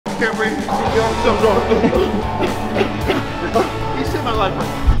can't breathe. Something's wrong. He saved my life right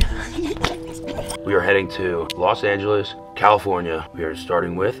now. We are heading to Los Angeles, California. We are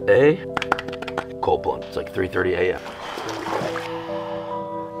starting with a cold plunge. It's like 3:30 a.m.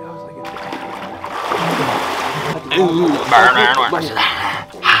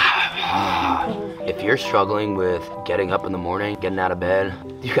 If you're struggling with getting up in the morning, getting out of bed,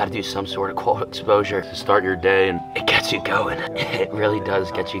 you gotta do some sort of cold exposure to start your day, and it gets you going. It really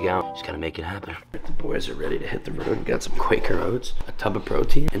does get you going. Just gotta make it happen. The boys are ready to hit the road. We got some Quaker oats, a tub of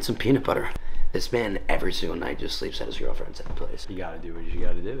protein, and some peanut butter. This man every single night just sleeps at his girlfriend's place. You gotta do what you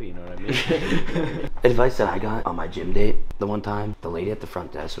gotta do, you know what I mean? Advice that I got on my gym date the one time, the lady at the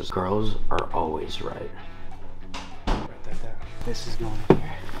front desk was, girls are always right. Write that down. This is going in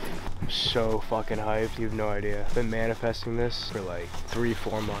here. I'm so fucking hyped, you have no idea. I've been manifesting this for like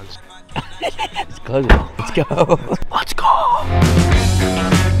 3-4 months. Let's go. Let's go. Let's go.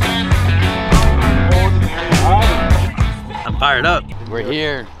 I'm fired up. We're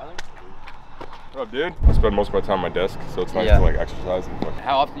here. What up, dude? I spend most of my time on my desk, so it's nice to like exercise and like.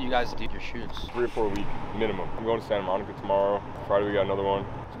 How often do you guys do your shoots? 3 or 4 a week minimum. I'm going to Santa Monica tomorrow. Friday we got another one.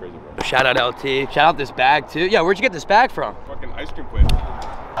 It's crazy, bro. Shout out LT. Shout out this bag too. Yeah, where'd you get this bag from? Fucking ice cream place.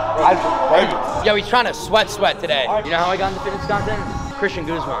 Yo, he's trying to sweat today. You know how I got into fitness content? Christian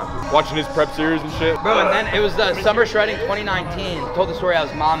Guzman. Watching his prep series and shit. Bro, and then it was Summer Shredding 2019. Told the story how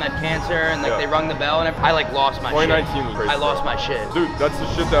his mom had cancer and like they rung the bell and I like lost my 2019 shit. was crazy. I lost my shit. Dude, that's the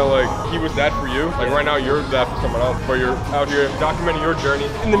shit that like, he was that for you. Like right now you're that for someone else. But you're out here documenting your journey.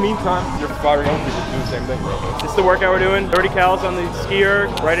 In the meantime, you're firing other people to do the same thing, bro. This is the workout we're doing. 30 cals on the ski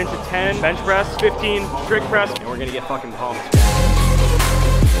erg, right into 10 bench press, 15 strict press. And we're gonna get fucking pumped.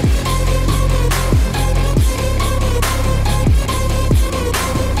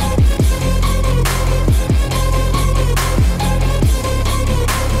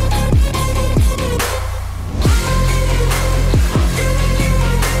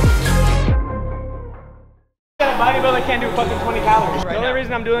 Bodybuilder can't do fucking 20 calories. The only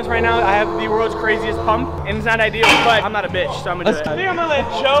reason I'm doing this right now, I have the world's craziest pump, and it's not ideal, but I'm not a bitch, so I'm gonna do it. I think I'm gonna let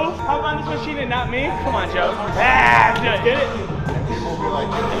Joe hop on this machine and not me. Come on, Joe. Ah, do it. Get it?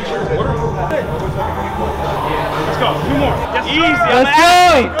 Let's go. 2 more. Yes, easy.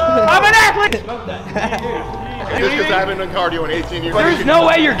 I'm an athlete. Just because I haven't done cardio in 18 years. There's no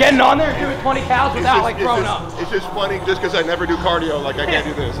way you're getting on there and doing 20 calories without like throwing up. It's just funny just because I never do cardio, like I can't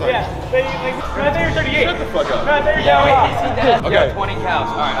do this. Like, Yeah. Right there, 38. shut the fuck up. Right there, Yeah, wait, is he dead? Okay. Yo, 20 calories.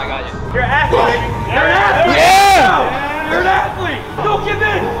 All right, I got you. You're an athlete. You're an athlete. Yeah! You're an athlete. Don't give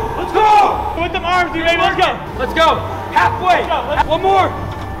in. Let's go. With them arms, dude, baby. Let's go. Let's go. Halfway. One more.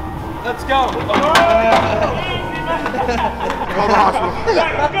 Let's go. Call the hospital.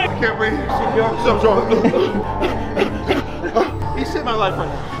 I can't breathe. Something's wrong. He saved my life right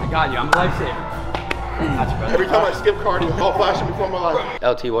now. I got you. I'm a lifesaver. Every time I skip cardio, all flashing before my life.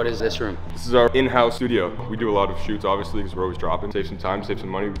 LT, what is this room? This is our in-house studio. We do a lot of shoots, obviously, because we're always dropping. Save some time, save some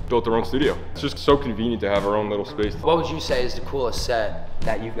money. We built our own studio. It's just so convenient to have our own little space. What would you say is the coolest set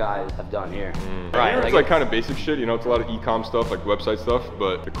that you guys have done here? Right, it's like kind of basic shit, you know, it's a lot of e-com stuff, like website stuff,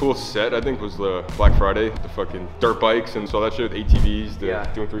 but the coolest set, I think, was the Black Friday, the fucking dirt bikes and so that shit with ATVs,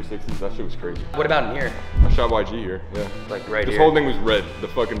 doing 360s, that shit was crazy. What about in here? I shot YG here, yeah. Like right this here? whole thing was red. The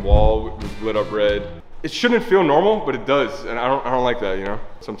fucking wall was lit up red. It shouldn't feel normal, but it does, and I don't like that, you know?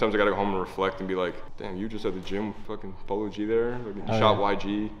 Sometimes I gotta go home and reflect and be like, damn, you just at the gym, fucking Polo G there, like, you shot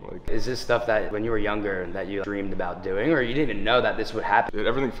YG, like. Is this stuff that when you were younger that you dreamed about doing, or you didn't even know that this would happen?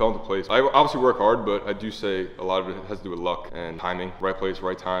 Everything fell into place. I obviously work hard, but I do say a lot of it has to do with luck and timing. Right place,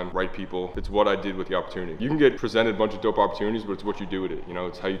 right time, right people. It's what I did with the opportunity. You can get presented a bunch of dope opportunities, but it's what you do with it. You know,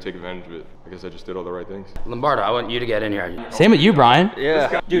 it's how you take advantage of it. I guess I just did all the right things. Lombardo, I want you to get in here. Same with you, Brian.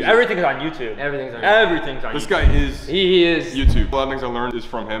 Yeah. Dude, everything's on YouTube. Everything's on YouTube. This guy is He is. YouTube. A lot of things I learned is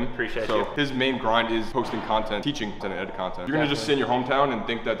from him. Appreciate so you. his main grind is posting content, teaching and edit content. You're gonna just sit in your hometown and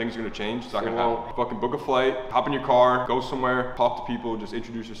think that things are gonna change. It's not gonna happen. Fucking book a flight, hop in your car, go somewhere, talk to people, just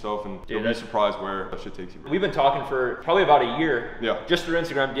introduce yourself, and you'll be surprised where that shit takes you. We've been talking for probably about a year. Yeah. Just through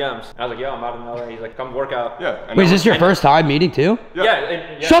Instagram DMs. And I was like, yo, I'm out in LA. He's like, come work out. Yeah. Wait, is this your first time meeting too?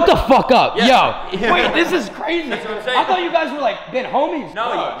 Yeah. Shut the fuck up, Yeah. yo. Wait, this is crazy. That's what I'm saying. I thought you guys were like been homies.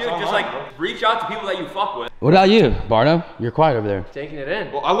 No, dude, just like reach out to people that you fuck with. What about you, Barno? You're quiet over there. Taking it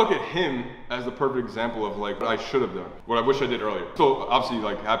in. Well, I look at him as the perfect example of like what I should have done, what I wish I did earlier. So obviously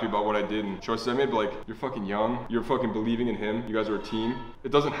like happy about what I did and choices I made, but like you're fucking young, you're fucking believing in him, you guys are a team.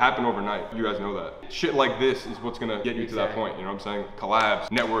 It doesn't happen overnight, you guys know that. Shit like this is what's gonna get you to that point, you know what I'm saying? Collabs,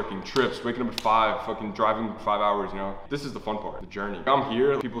 networking, trips, waking up at 5, fucking driving 5 hours, you know? This is the fun part, the journey. I'm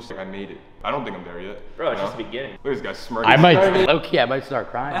here, people say I made it. I don't think I'm there yet. Bro, it's just the beginning. Look at this guy smirking. I might, low-key, I might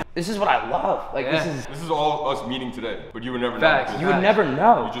start crying. This is what I love. Like, This is all us meeting today, but you would never facts. know. You would never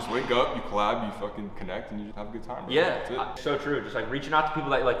know. You just wake up, you collab, you fucking connect, and you just have a good time. Bro. Yeah, That's it. so true. Just like reaching out to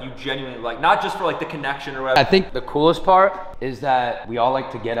people that like you genuinely like, not just for like the connection or whatever. I think the coolest part is that we all like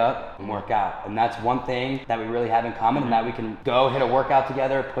to get up and work out. And that's one thing that we really have in common, and that we can go hit a workout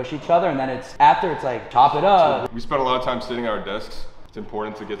together, push each other, and then it's like chop it up. We spend a lot of time sitting at our desks. It's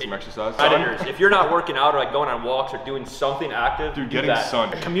important to get some exercise done. Editors, if you're not working out or like going on walks or doing something active, dude, do getting that.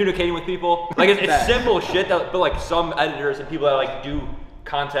 sun. Communicating with people, like it's simple shit that, but like some editors and people that like do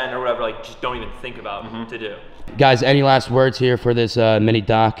content or whatever, like just don't even think about to do. Guys, any last words here for this mini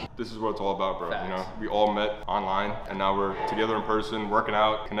doc? This is what it's all about, bro. You know, we all met online, and now we're together in person, working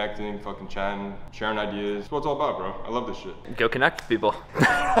out, connecting, fucking chatting, sharing ideas. That's what it's all about, bro. I love this shit. Go connect with people.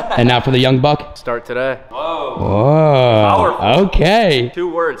 And now for the young buck. Start today. Whoa. Whoa. Powerful. Okay. 2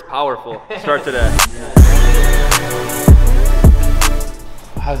 words, powerful. Start today.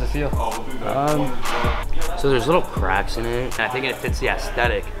 How does it feel? Oh, we'll do that. So there's little cracks in it, and I think it fits the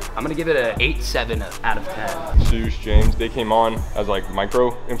aesthetic. I'm gonna give it an 8.7 out of 10. Zeus, James, they came on as like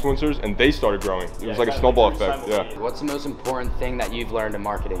micro influencers, and they started growing. It was like a snowball effect. Yeah. What's the most important thing that you've learned in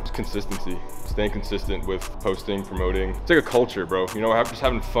marketing? It's consistency. Staying consistent with posting, promoting. It's like a culture, bro. You know, just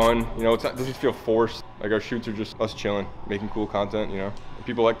having fun. You know, it doesn't feel forced. Like our shoots are just us chilling, making cool content. You know, and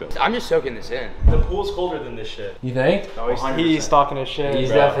people like that. I'm just soaking this in. The pool's colder than this shit. You think? Oh, he's talking his shit. He's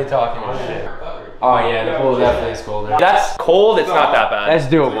bro. definitely talking his shit. Oh yeah, the pool definitely is colder. That's cold, it's not that bad.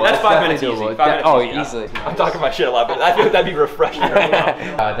 That's doable. That's 5 minutes definitely easy. 5 minutes Oh, easy. easily. I'm talking my shit a lot, but I feel like that'd be refreshing right now.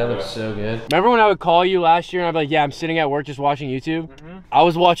 That looks so good. Remember when I would call you last year and I'd be like, yeah, I'm sitting at work just watching YouTube? I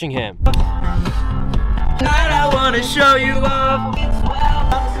was watching him. I wanna show you off.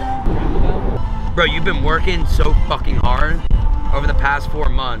 Bro, you've been working so fucking hard over the past 4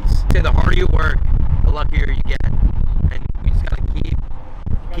 months. Say the harder you work, the luckier you get. And we just gotta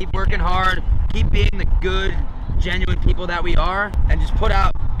keep working hard, keep being the good, genuine people that we are, and just put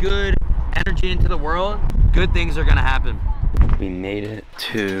out good energy into the world. Good things are gonna happen. We made it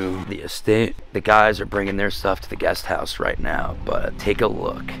to the estate. The guys are bringing their stuff to the guest house right now, but take a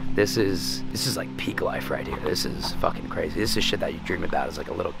look. This is like peak life right here. This is fucking crazy. This is shit that you dream about as like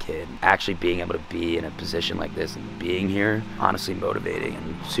a little kid. Actually being able to be in a position like this and being here, honestly motivating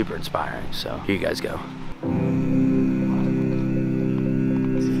and super inspiring. So here you guys go.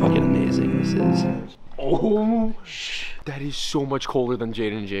 It's fucking amazing, this is. Oh, that is so much colder than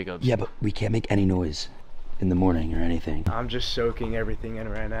Jaden Jacobs. Yeah, but we can't make any noise in the morning or anything. I'm just soaking everything in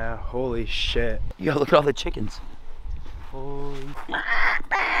right now. Holy shit. You gotta look at all the chickens. Holy.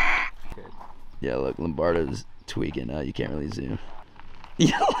 Yeah, look, Lombardo's tweaking. You can't really zoom.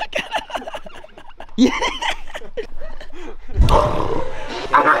 Yeah, look at it. Yeah.